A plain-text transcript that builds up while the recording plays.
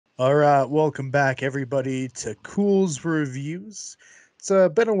All right, welcome back, everybody, to Cool's Reviews. It's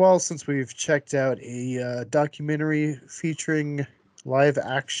been a while since we've checked out a documentary featuring live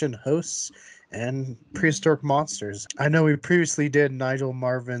action hosts and prehistoric monsters. I know we previously did Nigel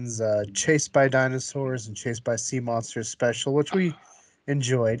Marvin's Chased by Dinosaurs and Chased by Sea Monsters special, which we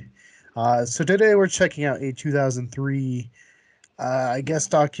enjoyed. So today we're checking out a 2003, I guess,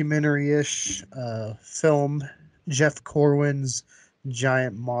 documentary ish film, Jeff Corwin's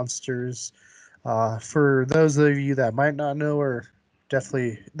Giant Monsters. For those of you that might not know, or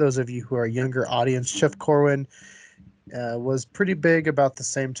definitely those of you who are a younger audience, Jeff Corwin was pretty big about the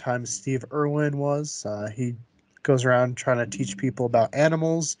same time Steve Irwin was. He goes around trying to teach people about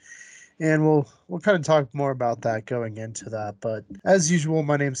animals, and we'll kind of talk more about that going into that. But as usual,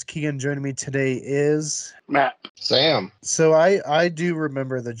 my name's Keegan. Joining me today is Matt. Sam. So I do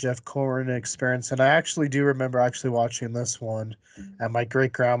remember the Jeff Corwin experience, and I actually do remember actually watching this one at my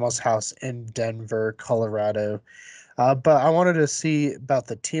great grandma's house in Denver, Colorado. But I wanted to see about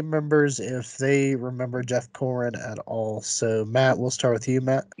the team members if they remember Jeff Corwin at all. So Matt, we'll start with you,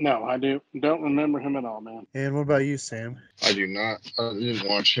 Matt. No, I don't remember him at all, man. And what about you, Sam? I do not. I didn't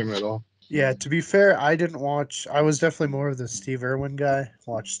watch him at all. Yeah, to be fair, I didn't watch. I was definitely more of the Steve Irwin guy.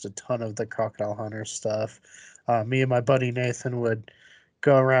 Watched a ton of the Crocodile Hunter stuff. Me and my buddy Nathan would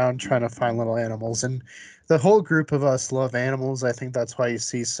go around trying to find little animals, and the whole group of us love animals. I think that's why you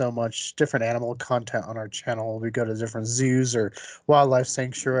see so much different animal content on our channel. We go to different zoos or wildlife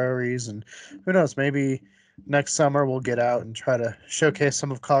sanctuaries, and who knows, maybe next summer we'll get out and try to showcase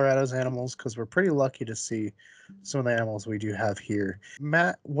some of Colorado's animals because we're pretty lucky to see some of the animals we do have here.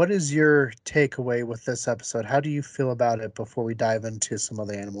 Matt, what is your takeaway with this episode? How do you feel about it before we dive into some of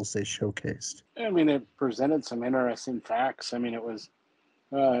the animals they showcased? I mean, it presented some interesting facts. I mean, it was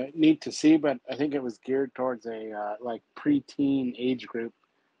neat to see, but I think it was geared towards a like preteen age group.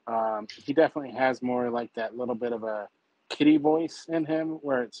 He definitely has more like that little bit of a kiddie voice in him,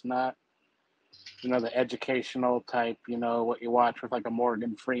 where it's not, the educational type, what you watch with like a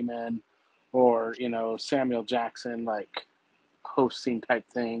Morgan Freeman or, Samuel Jackson, like hosting type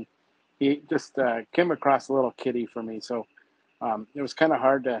thing. He just came across a little kiddie for me. So it was kind of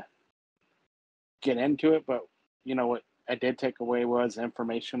hard to get into it, but what I did take away was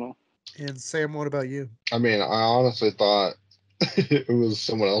informational. And Sam, what about you? I mean, I honestly thought it was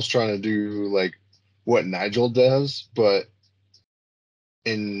someone else trying to do like what Nigel does, but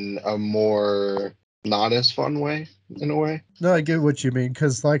in a more not as fun way, in a way. No, I get what you mean,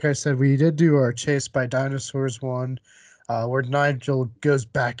 because like I said, we did do our Chase by Dinosaurs one, where Nigel goes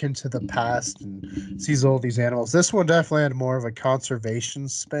back into the past and sees all these animals. This one definitely had more of a conservation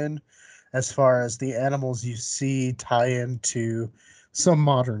spin as far as the animals you see tie into some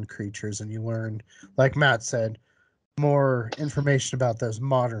modern creatures, and you learn, like Matt said, more information about those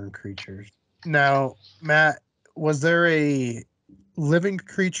modern creatures. Now, Matt, was there a living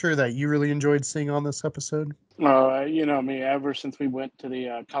creature that you really enjoyed seeing on this episode? Me, ever since we went to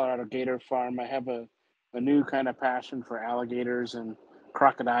the Colorado Gator Farm, I have a new kind of passion for alligators and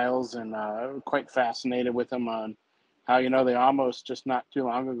crocodiles, and quite fascinated with them on how, they almost just not too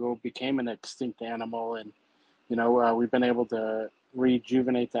long ago became an extinct animal. And, we've been able to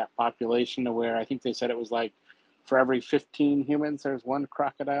rejuvenate that population to where I think they said it was like for every 15 humans, there's one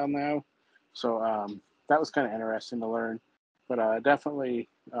crocodile now. So that was kind of interesting to learn. But definitely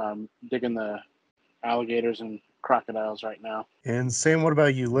digging the alligators and crocodiles right now. And Sam, what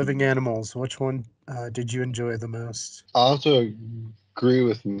about you? Living animals. Which one did you enjoy the most? I also agree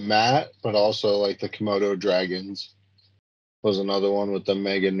with Matt, but also like the Komodo dragons was another one with the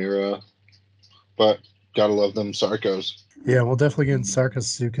Meganura. But gotta love them Sarcos. Yeah, we'll definitely get in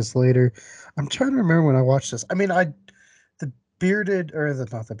Sarcosuchus later. I'm trying to remember when I watched this. I mean, the bearded or the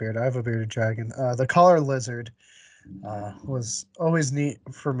not the bearded. I have a bearded dragon. The collar lizard was always neat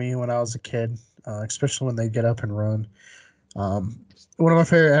for me when I was a kid, especially when they get up and run. One of my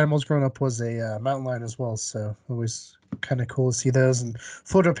favorite animals growing up was a mountain lion as well, so always kind of cool to see those. And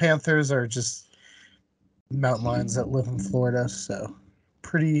Florida panthers are just mountain lions that live in Florida, so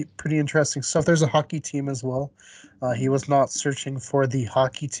pretty interesting stuff. There's a hockey team as well. He was not searching for the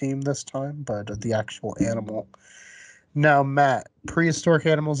hockey team this time, but the actual animal. Now, Matt, prehistoric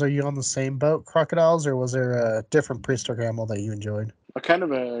animals, are you on the same boat, crocodiles, or was there a different prehistoric animal that you enjoyed? I kind of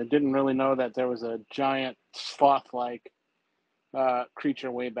didn't really know that there was a giant sloth-like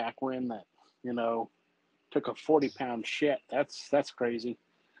creature way back when that took a 40-pound shit. That's crazy.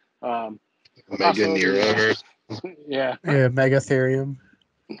 Um, Also, Meganura. yeah, Yeah, Megatherium.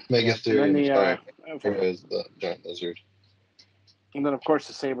 yeah, and then Megatherium, sorry. Is the giant lizard. and then of course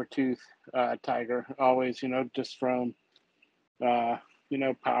the saber tooth tiger. Always, just from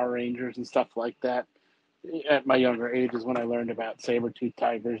Power Rangers and stuff like that. At my younger age is when I learned about saber-tooth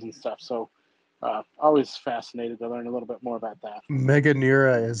tigers and stuff. So always fascinated to learn a little bit more about that.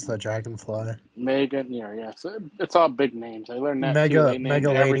 Meganera is the dragonfly. Yeah. So it's all big names. I learned that too. They named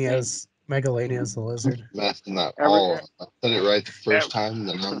everything. Megalania is the lizard. Messing that Every, all up. I said it right the first every time,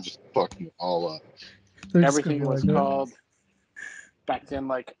 then I'm just fucking it all up. They're just gonna everything be was like, "Oh." called back then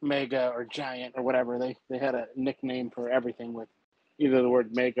like mega or giant or whatever. They had a nickname for everything with either the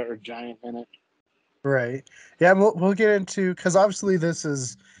word mega or giant in it. Right. Yeah, we'll get into, because obviously this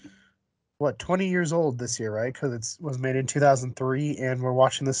is what, 20 years old this year, right? Because it was made in 2003 and we're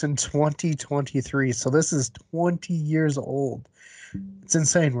watching this in 2023. So this is 20 years old. It's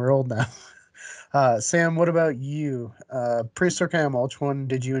insane. We're old now. Sam, what about you? Prehistoric Animal, which one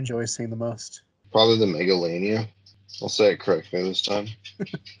did you enjoy seeing the most? Probably the Megalania. I'll say it correctly this time.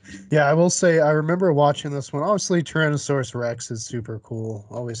 Yeah, I will say I remember watching this one. Obviously, Tyrannosaurus Rex is super cool.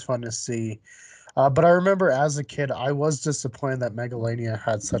 Always fun to see. But I remember as a kid, I was disappointed that Megalania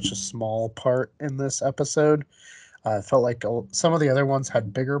had such a small part in this episode. I felt like some of the other ones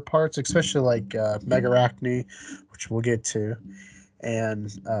had bigger parts, especially like Megarachne, which we'll get to, and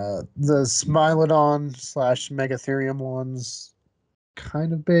the Smilodon slash Megatherium ones,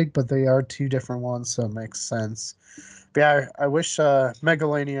 kind of big, but they are two different ones, so it makes sense. But yeah, I wish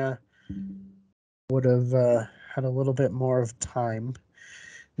Megalania would have had a little bit more of time.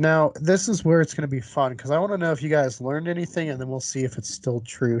 Now, this is where it's going to be fun because I want to know if you guys learned anything, and then we'll see if it's still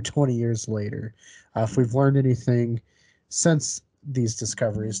true 20 years later. If we've learned anything since these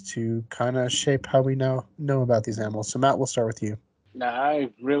discoveries to kind of shape how we know about these animals. So, Matt, we'll start with you. Now, I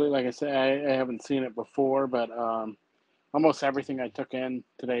really, like I said, I haven't seen it before, but almost everything I took in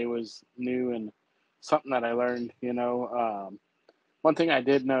today was new and something that I learned. One thing I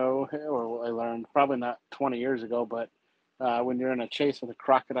did know, or I learned, probably not 20 years ago, but when you're in a chase with a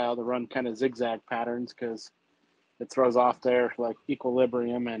crocodile, to run kind of zigzag patterns because it throws off their like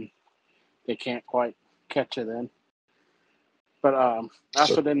equilibrium and they can't quite catch it then. But I So,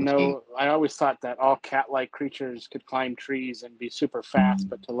 also didn't know. I always thought that all cat-like creatures could climb trees and be super fast.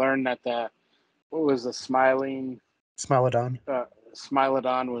 But to learn that the what was the Smilodon. uh,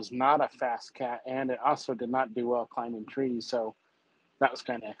 Smilodon was not a fast cat, and it also did not do well climbing trees. So that was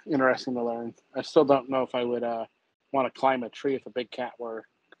kind of interesting to learn. I still don't know if I would want to climb a tree if a big cat were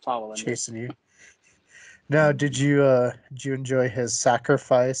following me. Chasing you. Now, did you enjoy his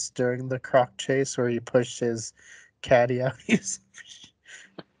sacrifice during the croc chase where he pushed his caddy out?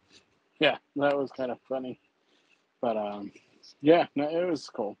 Yeah, that was kind of funny. But yeah, no, it was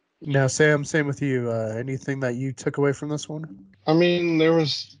cool. Now, Sam, same with you. Anything that you took away from this one? I mean, there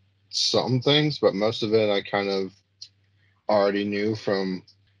was some things, but most of it I kind of already knew from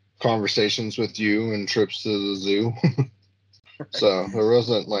conversations with you and trips to the zoo. So there was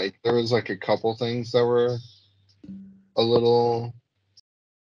like a couple things that were a little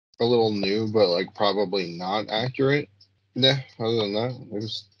a little new, but like probably not accurate. Yeah, other than that,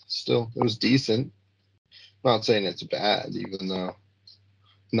 it was decent. Not saying it's bad, even though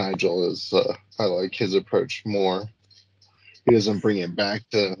Nigel is I like his approach more. He doesn't bring it back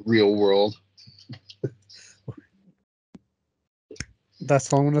to real world.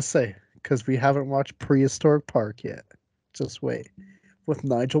 That's all I'm gonna say because we haven't watched Prehistoric Park yet. Just wait with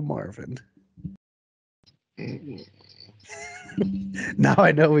Nigel Marvin. Mm. Now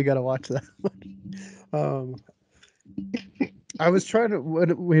I know we gotta watch that one. I was trying to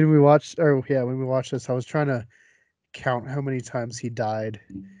when we watched, or yeah, when we watched this, I was trying to count how many times he died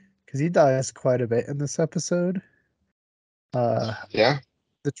because he dies quite a bit in this episode. Uh, Yeah,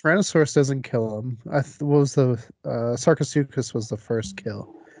 the Tyrannosaurus doesn't kill him. What was the Sarcosuchus was the first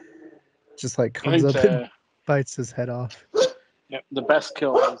kill. Just like I comes think up and bites his head off. the best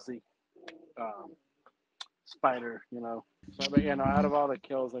kill was the um, spider. So, but out of all the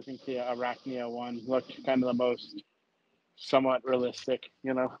kills, I think the Arachnia one looked kind of the most somewhat realistic.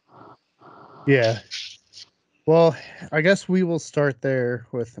 Yeah. Well, I guess we will start there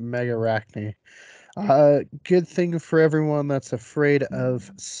with Megarachne. Good thing for everyone that's afraid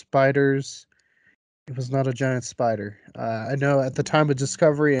of spiders. It was not a giant spider. I know at the time of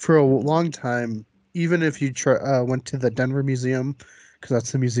discovery, for a long time, even if you went to the Denver Museum, because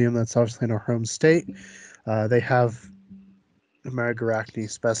that's the museum that's obviously in our home state, they have a Megarachne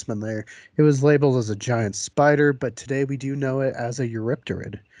specimen there. It was labeled as a giant spider, but today we do know it as a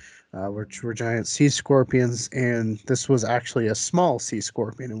Eurypterid, which were giant sea scorpions, and this was actually a small sea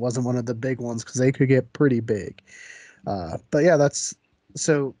scorpion. It wasn't one of the big ones because they could get pretty big. But yeah, that's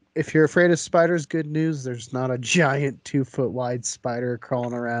so. If you're afraid of spiders, good news. There's not a giant 2 foot wide spider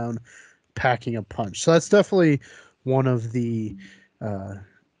crawling around packing a punch. So that's definitely one of the uh,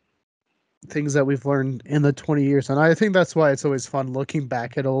 things that we've learned in the 20 years. And I think that's why it's always fun looking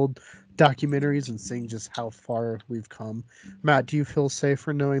back at old documentaries and seeing just how far we've come. Matt, do you feel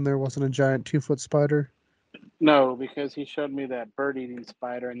safer knowing there wasn't a giant 2-foot spider? No, because he showed me that bird-eating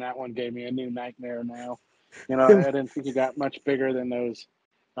spider, and that one gave me a new nightmare now. I didn't think it got much bigger than those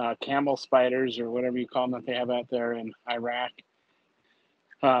camel spiders or whatever you call them that they have out there in Iraq.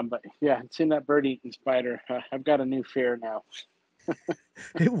 But yeah, seeing that bird-eating spider, I've got a new fear now.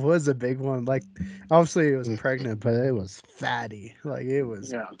 It was a big one. Like, obviously it was Mm. pregnant, but it was fatty. Like, it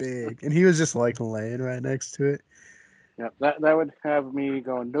was Yeah, big. And he was just like laying right next to it. yeah, that would have me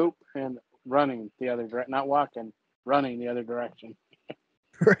going nope and running the other direction, not walking, running the other direction.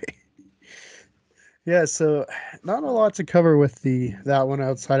 Right. Yeah, so not a lot to cover with the that one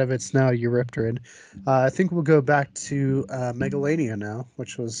outside of it's now Eurypterid. I think we'll go back to Megalania now,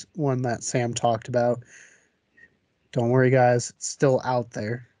 which was one that Sam talked about. Don't worry, guys, it's still out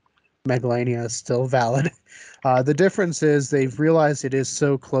there. Megalania is still valid. The difference is they've realized it is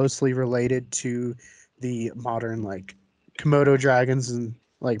so closely related to the modern like Komodo dragons and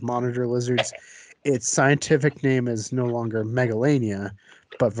like monitor lizards. Its scientific name is no longer Megalania,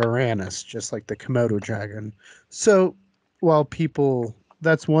 but Varanus, just like the Komodo dragon. So while people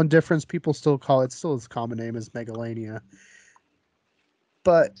that's one difference, people still call it still its common name is Megalania.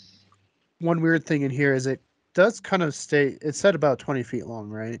 But one weird thing in here is it does kind of stay it's said about 20 feet long,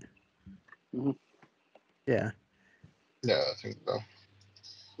 right? Hmm. Yeah. Yeah, I think so.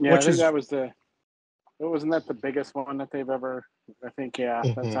 Yeah, I Which think is that was the. Wasn't that the biggest one that they've ever? I think yeah,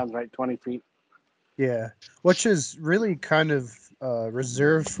 that Hmm. sounds right. 20 feet. Yeah, which is really kind of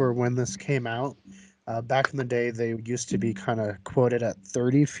reserved for when this came out. Back in the day, they used to be kind of quoted at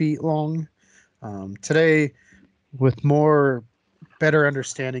 30 feet long. Today, with more better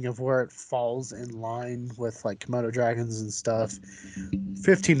understanding of where it falls in line with like Komodo dragons and stuff,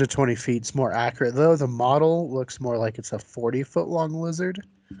 15 to 20 feet is more accurate. Though the model looks more like it's a 40-foot long lizard.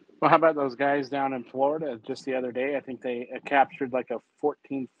 Well, how about those guys down in Florida just the other day? I think they captured like a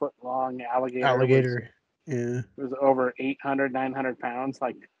 14-foot long alligator. Alligator. Yeah, Was over 800, 900 pounds.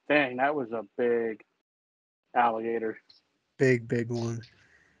 Like, dang, that was a big alligator. big one.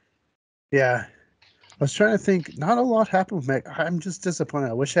 Yeah, I was trying to think. Not a lot happened with Meg. I'm just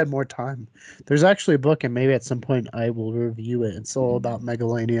disappointed. I wish I had more time. There's actually a book, and maybe at some point I will review it. It's all about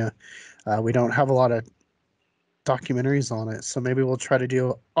Megalania. We don't have a lot of documentaries on it, so maybe we'll try to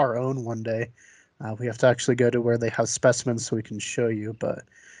do our own one day. We have to actually go to where they have specimens so we can show you. But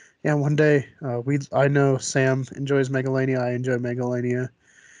yeah, one day I know Sam enjoys Megalania. I enjoy Megalania,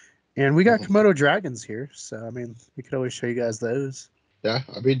 and we got Hmm. Komodo dragons here, so I mean we could always show you guys those. Yeah,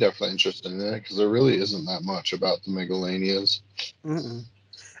 I'd be definitely interested in that because there really isn't that much about the megalanias. Mm-mm.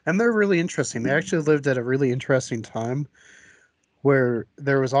 And they're really interesting. They actually lived at a really interesting time where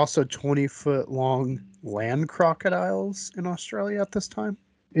there was also 20-foot long land crocodiles in Australia at this time.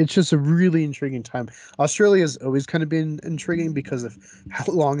 It's just a really intriguing time. Australia has always kind of been intriguing because of how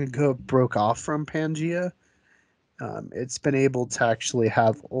long ago it broke off from Pangea. It's been able to actually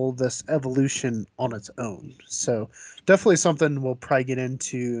have all this evolution on its own. So definitely something we'll probably get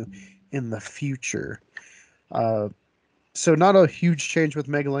into in the future. Uh, so not a huge change with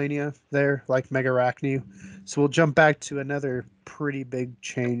Megalania there, like Megarachne. So we'll jump back to another pretty big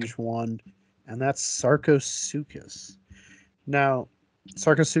change one, and that's Sarcosuchus. Now,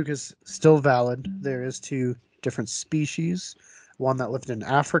 Sarcosuchus still valid. There is two different species. One that lived in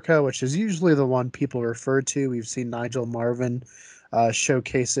Africa, which is usually the one people refer to. We've seen Nigel Marvin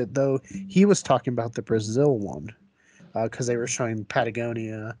showcase it, though he was talking about the Brazil one because they were showing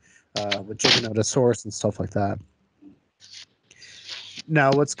Patagonia with Giganotosaurus and stuff like that.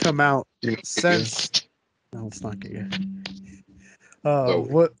 Now, what's come out You know, since? No, it's not Giga. oh,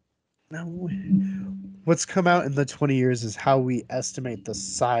 What? No, what's come out in the 20 years is how we estimate the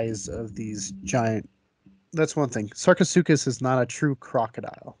size of these giant. That's one thing. Sarcosuchus is not a true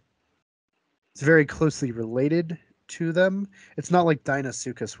crocodile. It's very closely related to them. It's not like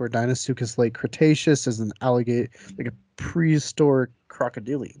Deinosuchus, where Deinosuchus late Cretaceous is an alligator, like a prehistoric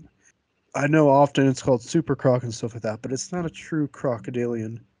crocodilian. I know often it's called super croc and stuff like that, but it's not a true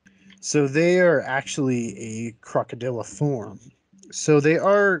crocodilian. So they are actually a crocodiliform. So they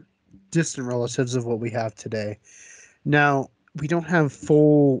are distant relatives of what we have today. Now, we don't have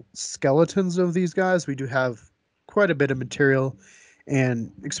full skeletons of these guys. We do have quite a bit of material,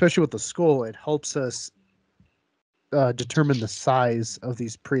 and especially with the skull, it helps us determine the size of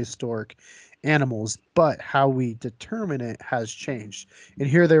these prehistoric animals. But how we determine it has changed. And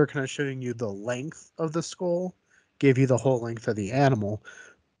here they were kind of showing you the length of the skull, gave you the whole length of the animal,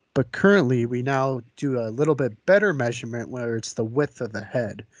 But currently, we now do a little bit better measurement where it's the width of the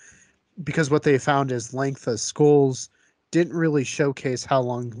head. Because what they found is length of skulls didn't really showcase how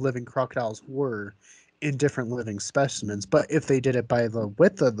long living crocodiles were in different living specimens. But if they did it by the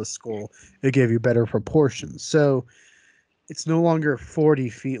width of the skull, it gave you better proportions. So it's no longer 40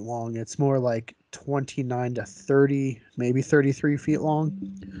 feet long. It's more like 29 to 30, maybe 33 feet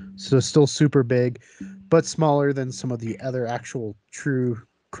long. So still super big, but smaller than some of the other actual true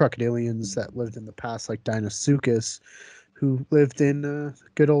crocodilians that lived in the past, like Deinosuchus, who lived in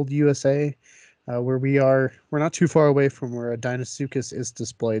good old USA, where we are. We're not too far away from where a Deinosuchus is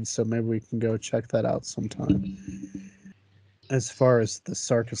displayed, so maybe we can go check that out sometime. As far as the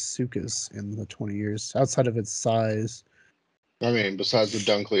Sarcosuchus in the 20 years, outside of its size. I mean, besides the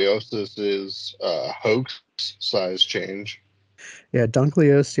Dunkleosis is hoax size change. Yeah,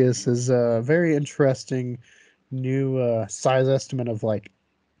 Dunkleosteus is a very interesting new size estimate of like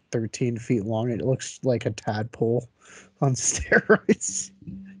 13 feet long. It looks like a tadpole on steroids.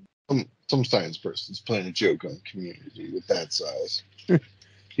 Some science person's playing a joke on the community with that size.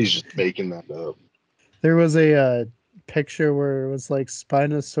 He's just making that up. There was a picture where it was like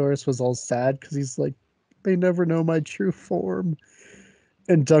Spinosaurus was all sad because he's like, they never know my true form.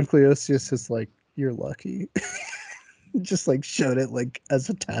 And Dunkleosteus is like, you're lucky. Just like showed it like as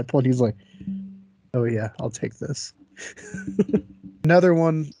a tadpole. And he's like, oh yeah, I'll take this. Another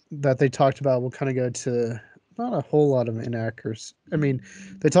one that they talked about will kind of go to not a whole lot of inaccuracy. I mean,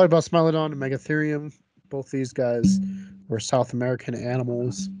 they talked about Smilodon and Megatherium. Both these guys were South American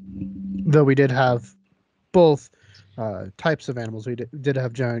animals, though we did have both types of animals. We did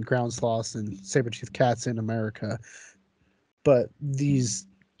have giant ground sloths and saber-toothed cats in America, but these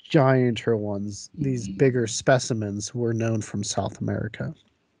gianter ones, these bigger specimens, were known from South America.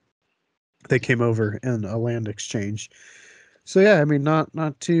 They came over in a land exchange. So yeah, I mean,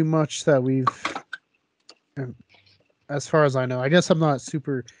 not too much that we've, as far as I know. I guess I'm not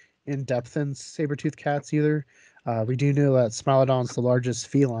super in depth in saber-toothed cats either. We do know that Smilodon's the largest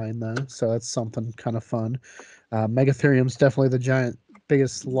feline though, so that's something kind of fun. Megatherium's definitely the giant,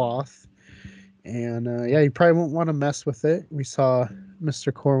 biggest sloth, and yeah, you probably won't want to mess with it. We saw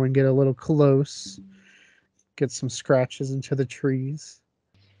Mr. Corwin get a little close, get some scratches into the trees.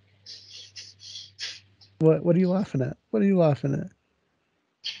 What are you laughing at? What are you laughing at?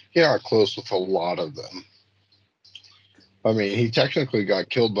 He got close with a lot of them. I mean, he technically got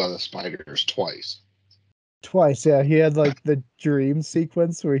killed by the spiders twice. Twice, yeah. He had like the dream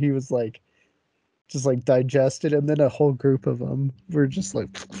sequence where he was like just like digested, and then a whole group of them were just like,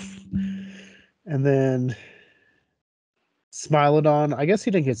 and then Smilodon. I guess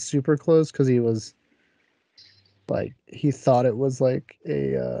he didn't get super close because he was like he thought it was like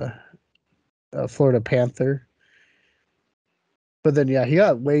a Florida Panther, but then yeah, he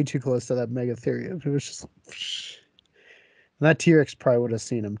got way too close to that Megatherium. It was just, and that T Rex probably would have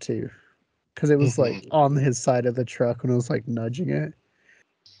seen him too, because it was like on his side of the truck when it was like nudging it.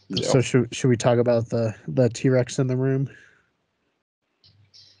 Yep. So should we talk about the T Rex in the room?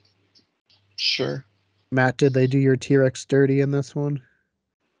 Sure. Matt, did they do your T Rex dirty in this one?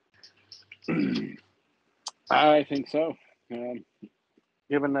 I think so.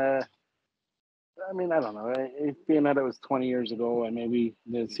 Given I mean, I don't know. Being that it was 20 years ago and maybe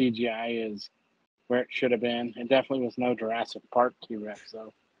the CGI is where it should have been, it definitely was no Jurassic Park T Rex,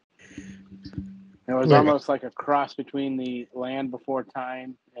 though. It was almost like a cross between the Land Before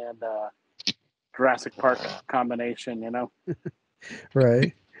Time and Jurassic Park combination, you know?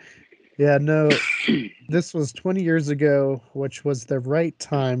 Right. Yeah, no, this was 20 years ago, which was the right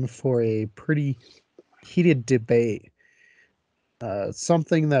time for a pretty heated debate.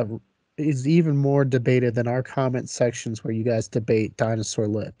 Something that is even more debated than our comment sections where you guys debate dinosaur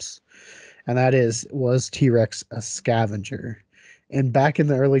lips. And that is, was T-Rex a scavenger? And back in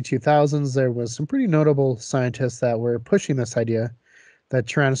the early 2000s, there was some pretty notable scientists that were pushing this idea that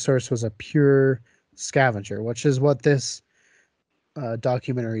Tyrannosaurus was a pure scavenger, which is what this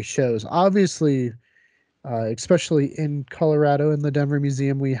documentary shows. Obviously, especially in Colorado in the Denver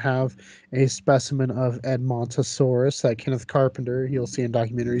Museum, we have a specimen of Edmontosaurus that Kenneth Carpenter, you'll see in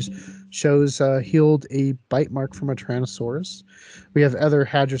documentaries, shows healed a bite mark from a Tyrannosaurus. We have other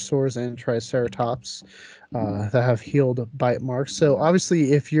hadrosaurs and Triceratops that have healed bite marks. So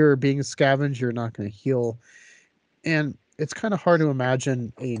obviously, if you're being scavenged, you're not going to heal. And it's kind of hard to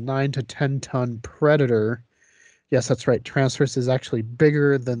imagine a 9 to 10 ton predator. Yes, that's right. Tyrannosaurus is actually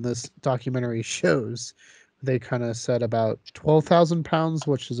bigger than this documentary shows. They kind of said about 12,000 pounds,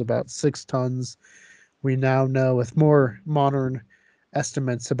 which is about 6 tons. We now know with more modern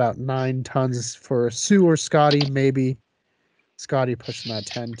estimates about 9 tons for Sue or Scotty, maybe Scotty pushing that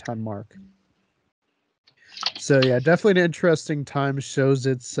 10-ton mark. So yeah, definitely an interesting time. Shows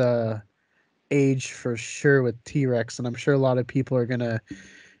its age for sure with T-Rex, and I'm sure a lot of people are gonna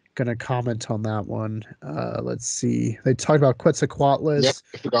comment on that one. Let's see. They talked about Yep, Quetzalcoatlus.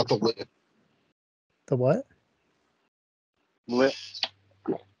 I forgot the lip. The what? Lip.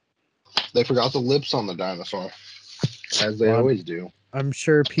 They forgot the lips on the dinosaur, as they Well, always do. I'm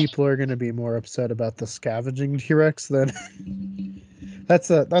sure people are going to be more upset about the scavenging T-Rex than that's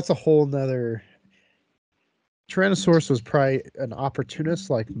a whole nother. Tyrannosaurus was probably an opportunist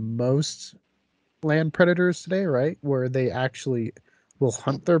like most land predators today, right? Where they actually will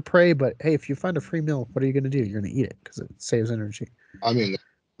hunt their prey, but hey, if you find a free meal, what are you going to do? You're going to eat it because it saves energy. I mean,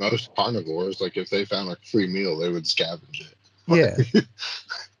 most carnivores, like if they found a free meal, they would scavenge it. Yeah.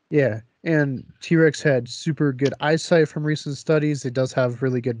 Yeah, and T-Rex had super good eyesight from recent studies. It does have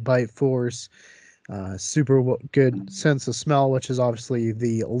really good bite force, super good sense of smell, which is obviously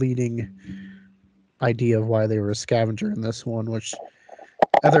the leading idea of why they were a scavenger in this one, which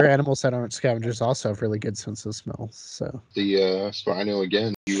other animals that aren't scavengers also have really good sense of smell. So, The Spino,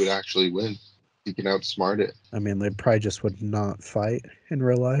 again, you would actually win. You can outsmart it. I mean, they probably just would not fight in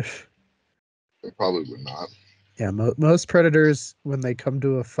real life. They probably would not. Yeah, most predators, when they come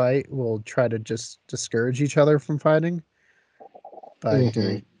to a fight, will try to just discourage each other from fighting by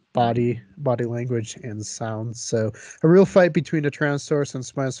doing body language and sounds. So a real fight between a Tyrannosaurus and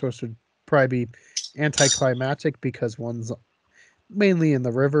Spinosaurus would probably be anticlimactic because one's mainly in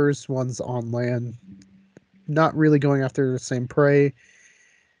the rivers, one's on land, not really going after the same prey,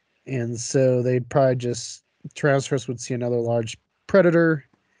 and so they'd probably just Tyrannosaurus would see another large predator,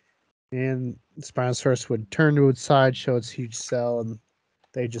 and Spinosaurus would turn to its side, show its huge cell, and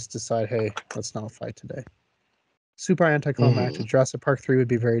they just decide, hey, let's not fight today. Super anticlimactic. Jurassic Park 3 would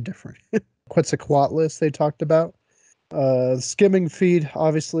be very different. Quetzalcoatlus they talked about. Skimming feed,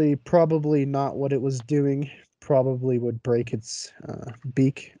 obviously, probably not what it was doing. Probably would break its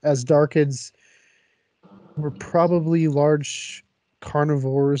beak. As darkids were probably large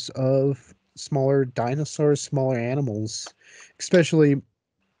carnivores of smaller dinosaurs, smaller animals, especially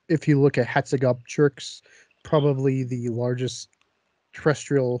if you look at Hatzegopteryx, probably the largest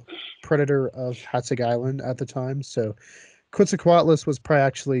terrestrial predator of Hatzeg Island at the time. So Quetzalcoatlus was probably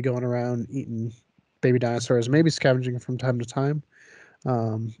actually going around eating baby dinosaurs, maybe scavenging from time to time,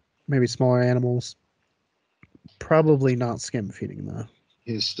 maybe smaller animals. Probably not skim feeding though.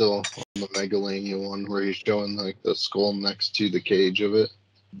 He's still on the Megalania one where he's showing like the skull next to the cage of it.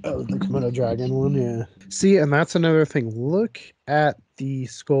 Oh, the Komodo dragon one, yeah. See, and that's another thing. Look at the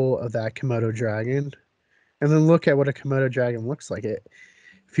skull of that Komodo dragon, and then look at what a Komodo dragon looks like. It.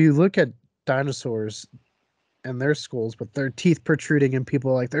 If you look at dinosaurs and their skulls with their teeth protruding, and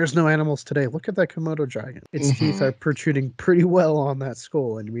people are like, there's no animals today. Look at that Komodo dragon. Its teeth are protruding pretty well on that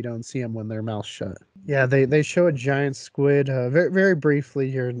skull, and we don't see them when their mouth's shut. Yeah, they show a giant squid very, very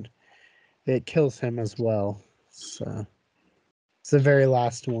briefly here, and it kills him as well. So it's the very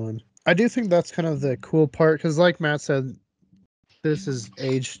last one. I do think that's kind of the cool part, because like Matt said, this is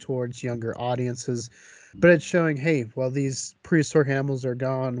aged towards younger audiences, but it's showing, hey, while these prehistoric animals are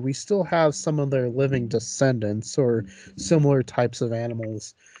gone, we still have some of their living descendants or similar types of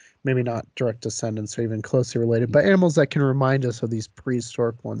animals, maybe not direct descendants or even closely related, but animals that can remind us of these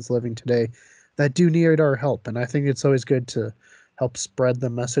prehistoric ones living today that do need our help. And I think it's always good to help spread the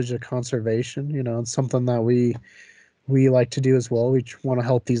message of conservation. You know, it's something that we like to do as well. We want to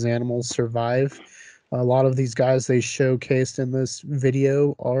help these animals survive. A lot of these guys they showcased in this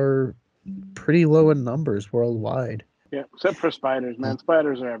video are pretty low in numbers worldwide. Yeah, except for spiders, man.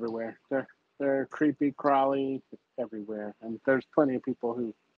 Spiders are everywhere. They're creepy, crawly, everywhere. And there's plenty of people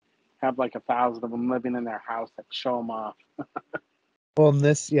who have like 1,000 of them living in their house that show them off. Well, in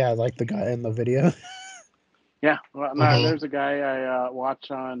this, yeah, like the guy in the video. Yeah, well, no, there's a guy I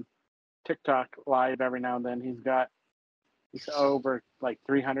watch on TikTok live every now and then. He's over like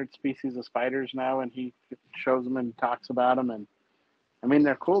 300 species of spiders now, and he shows them and talks about them. And I mean,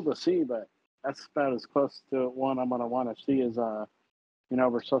 they're cool to see, but that's about as close to one I'm gonna want to see as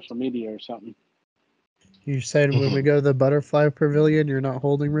over social media or something. You said when we go to the butterfly pavilion, you're not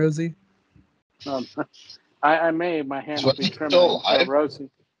holding Rosie. Um, I may my hand will be trembling. So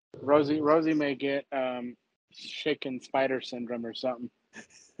Rosie may get shaken spider syndrome or something.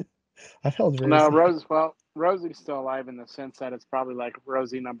 I've held Rosie. No, Rosie's still alive in the sense that it's probably like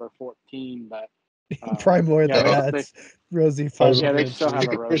Rosie number 14, but probably more than that. It's Rosie 5. Yeah, they still have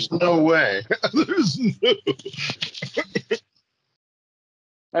a Rosie. There's no way. There's no.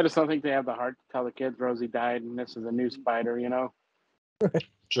 I just don't think they have the heart to tell the kids Rosie died and this is a new spider, you know.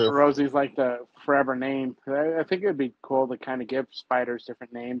 True. Rosie's like the forever name. I think it'd be cool to kind of give spiders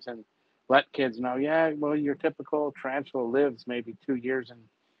different names and let kids know, yeah, well, your typical tarantula lives maybe 2 years in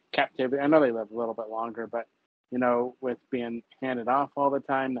captivity. I know they live a little bit longer, but with being handed off all the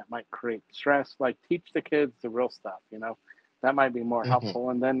time, that might create stress. Like, teach the kids the real stuff. That might be more Hmm. helpful.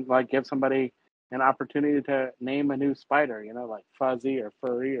 And then, like, give somebody an opportunity to name a new spider. Like Fuzzy or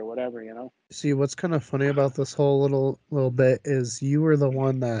Furry or whatever. See, what's kind of funny about this whole little bit is you were the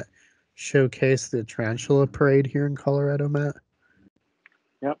one that showcased the tarantula parade here in Colorado, Matt.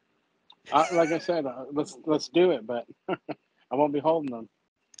 Yep. Like I said, let's do it, but I won't be holding them.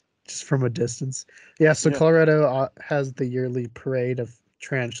 Just from a distance. Yeah, so Yeah. Colorado has the yearly parade of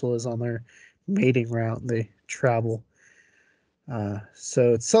tarantulas on their mating route. They travel.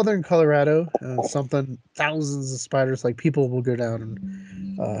 So it's southern Colorado, something thousands of spiders. Like, people will go down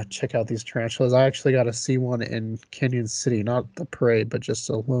and check out these tarantulas. I actually got to see one in Canyon City, not the parade, but just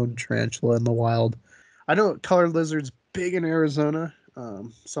a lone tarantula in the wild. I know colored lizards big in Arizona.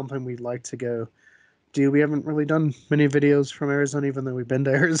 Something we'd like to go do. We haven't really done many videos from Arizona, even though we've been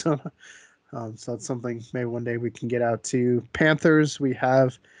to Arizona. So that's something maybe one day we can get out to. Panthers, we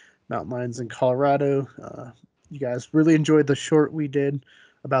have mountain lions in Colorado. You guys really enjoyed the short we did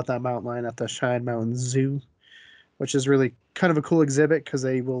about that mountain lion at the Cheyenne Mountain Zoo, which is really kind of a cool exhibit because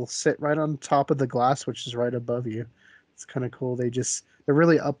they will sit right on top of the glass, which is right above you. It's kind of cool. They're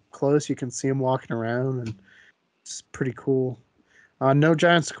really up close. You can see them walking around, and it's pretty cool. No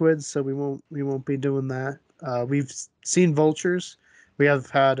giant squids, so we won't be doing that. We've seen vultures. We have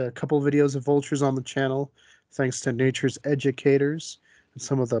had a couple videos of vultures on the channel, thanks to Nature's Educators and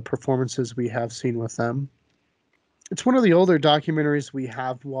some of the performances we have seen with them. It's one of the older documentaries we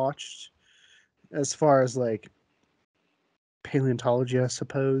have watched, as far as like paleontology, I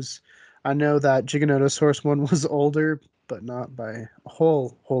suppose. I know that Giganotosaurus one was older, but not by a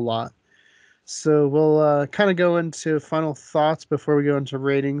whole lot. So we'll kind of go into final thoughts before we go into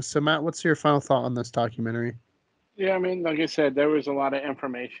ratings. So Matt, what's your final thought on this documentary? Yeah, I mean, like I said, there was a lot of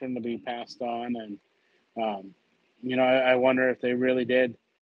information to be passed on, and um, I wonder if they really did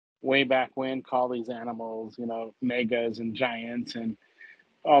way back when call these animals, megas and giants and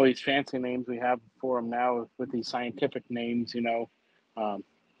all these fancy names we have for them now with these scientific names. Um,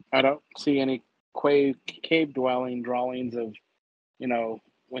 I don't see any cave dwelling drawings of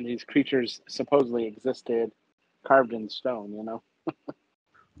when these creatures supposedly existed, carved in stone.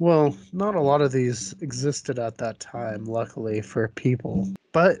 Well, not a lot of these existed at that time, luckily for people.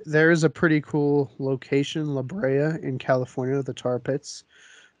 But there is a pretty cool location, La Brea in California, the tar pits,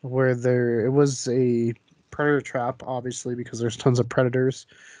 where there it was a predator trap, obviously, because there's tons of predators.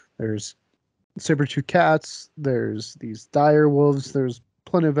 There's saber-tooth cats, there's these dire wolves, there's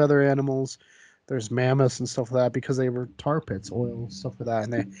plenty of other animals, there's mammoths and stuff like that because they were tar pits, oil, stuff like that,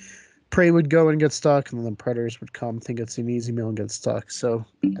 and they prey would go and get stuck, and then the predators would come, think it's an easy meal, and get stuck. So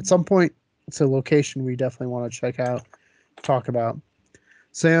at some point, it's a location we definitely want to check out, talk about.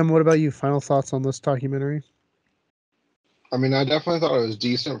 Sam, what about you? Final thoughts on this documentary? I mean, I definitely thought it was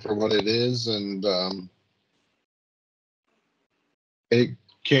decent for what it is, and it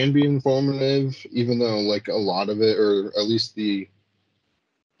can be informative, even though like a lot of it, or at least the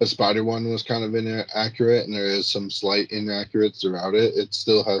spider one was kind of inaccurate, and there is some slight inaccurates throughout it. It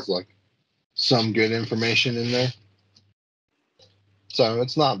still has like some good information in there, so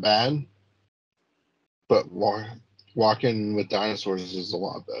it's not bad. But walking with dinosaurs is a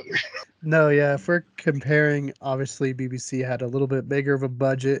lot better. No, yeah, if we're comparing, obviously BBC had a little bit bigger of a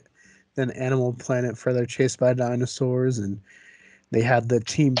budget than Animal Planet for their Chased by Dinosaurs, and they had the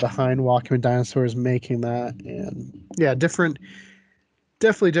team behind Walking with Dinosaurs making that, and yeah, definitely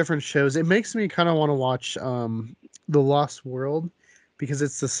different shows. It makes me kind of want to watch The Lost World because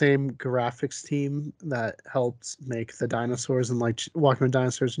it's the same graphics team that helped make the dinosaurs and like Walking with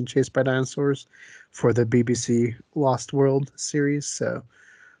Dinosaurs and Chased by Dinosaurs for the BBC Lost World series. So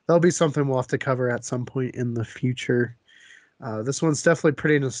that'll be something we'll have to cover at some point in the future. This one's definitely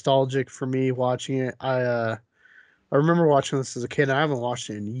pretty nostalgic for me watching it. I remember watching this as a kid. And I haven't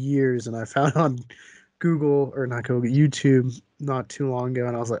watched it in years, and I found on Google or not Google YouTube not too long ago,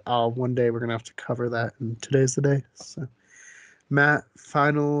 and I was like, oh, one day we're gonna have to cover that, and today's the day. So, Matt,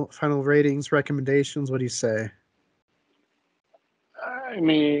 final ratings, recommendations. What do you say? I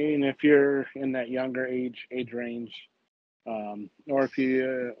mean, if you're in that younger age range, or if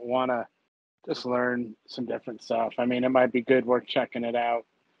you want to just learn some different stuff, I mean, it might be good worth checking it out.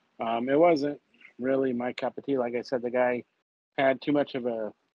 It wasn't really my cup of tea. Like I said, the guy had too much of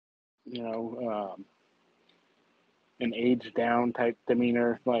a, you know, an age down type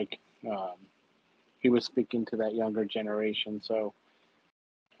demeanor. Like, um, he was speaking to that younger generation. So,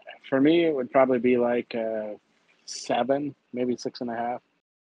 For me, it would probably be like 7, maybe 6.5.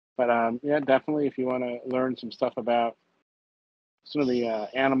 But yeah, definitely if you want to learn some stuff about some of the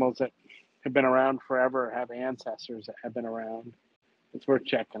animals that have been around forever, or have ancestors that have been around, it's worth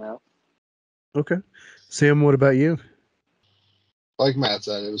checking out. Okay. Sam, what about you? Like Matt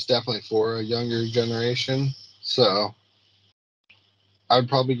said, it was definitely for a younger generation. So I'd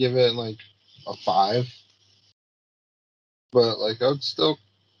probably give it like a 5. But like I would still,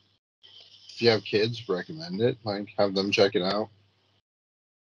 if you have kids, recommend it. Like have them check it out.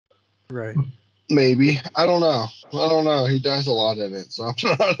 Right. Maybe. I don't know. I don't know. He dies a lot in it, so I'm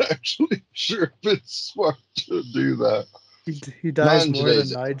not actually sure if it's smart to do that. He Not dies in more than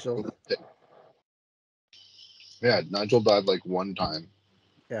today's Nigel. day. Yeah, Nigel died like one time.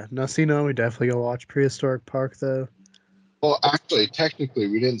 Yeah. No, see, no, we definitely go watch Prehistoric Park though. Well, actually, technically,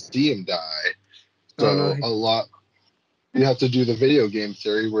 we didn't see him die. Oh no, So a lot, you have to do the video game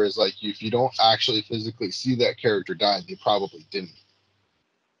theory, whereas like if you don't actually physically see that character die, they probably didn't.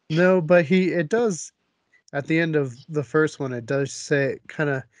 no, but it does at the end of the first one. It does say kind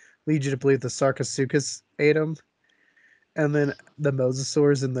of lead you to believe the Sarcosuchus ate him, and then the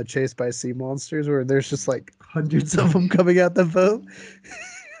mosasaurs in the Chase by Sea Monsters, where there's just like hundreds of them coming out the boat.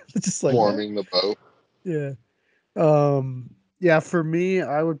 It's just like what? Warming the boat. Yeah. Yeah, for me,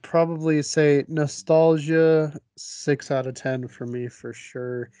 I would probably say nostalgia 6 out of 10 for me for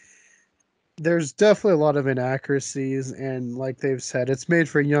sure. There's definitely a lot of inaccuracies, and like they've said, it's made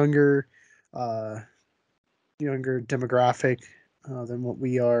for uh younger demographic than what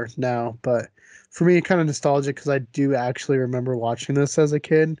we are now. But for me, kind of nostalgic because I do actually remember watching this as a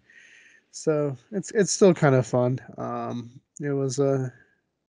kid, so it's still kind of fun. It was a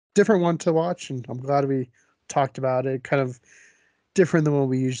different one to watch, and I'm glad we talked about it. Kind of different than what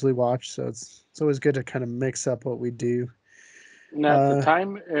we usually watch, so it's always good to kind of mix up what we do. And at the Uh,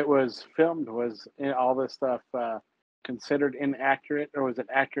 time it was filmed, was all this stuff considered inaccurate, or was it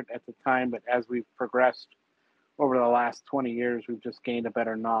accurate at the time? But as we've progressed over the last 20 years, we've just gained a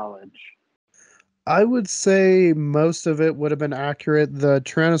better knowledge. I would say most of it would have been accurate. The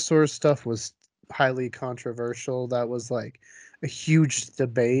Tyrannosaurus stuff was highly controversial. That was like a huge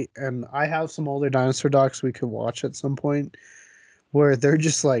debate, and I have some older dinosaur docs we could watch at some point where they're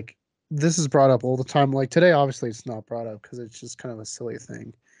just like this is brought up all the time. Like today, obviously, it's not brought up because it's just kind of a silly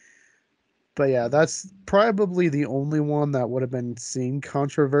thing. But yeah, that's probably the only one that would have been seen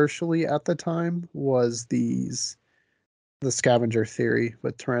controversially at the time was the scavenger theory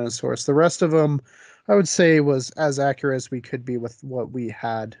with Tyrannosaurus. The rest of them, I would say, was as accurate as we could be with what we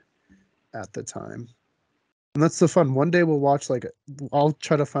had at the time. And that's the fun. One day we'll watch like I'll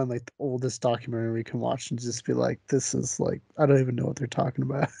try to find like the oldest documentary we can watch and just be like, this is like I don't even know what they're talking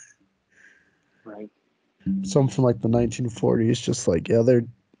about. Right. Some from like the 1940s, just like yeah, they're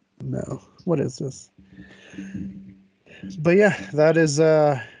no, what is this? But yeah, that is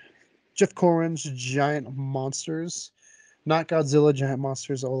Jeff Corwin's Giant Monsters. Not Godzilla, Giant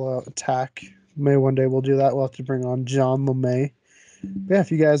Monsters All Out Attack. Maybe one day we'll do that. We'll have to bring on John LeMay. But yeah,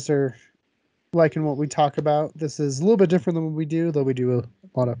 if you guys are liking what we talk about, this is a little bit different than what we do, though we do a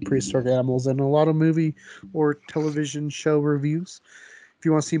lot of prehistoric animals and a lot of movie or television show reviews. If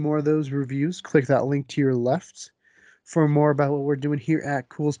you want to see more of those reviews, click that link to your left. For more about what we're doing here at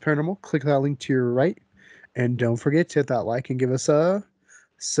Cool's Paranormal, click that link to your right. And don't forget to hit that like and give us a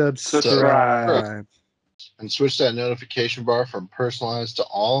Subscribe. subscribe. And switch that notification bar from personalized to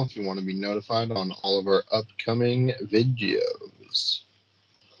all if you want to be notified on all of our upcoming videos.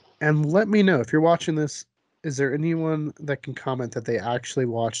 And let me know if you're watching this. Is there anyone that can comment that they actually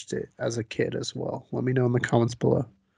watched it as a kid as well? Let me know in the comments below.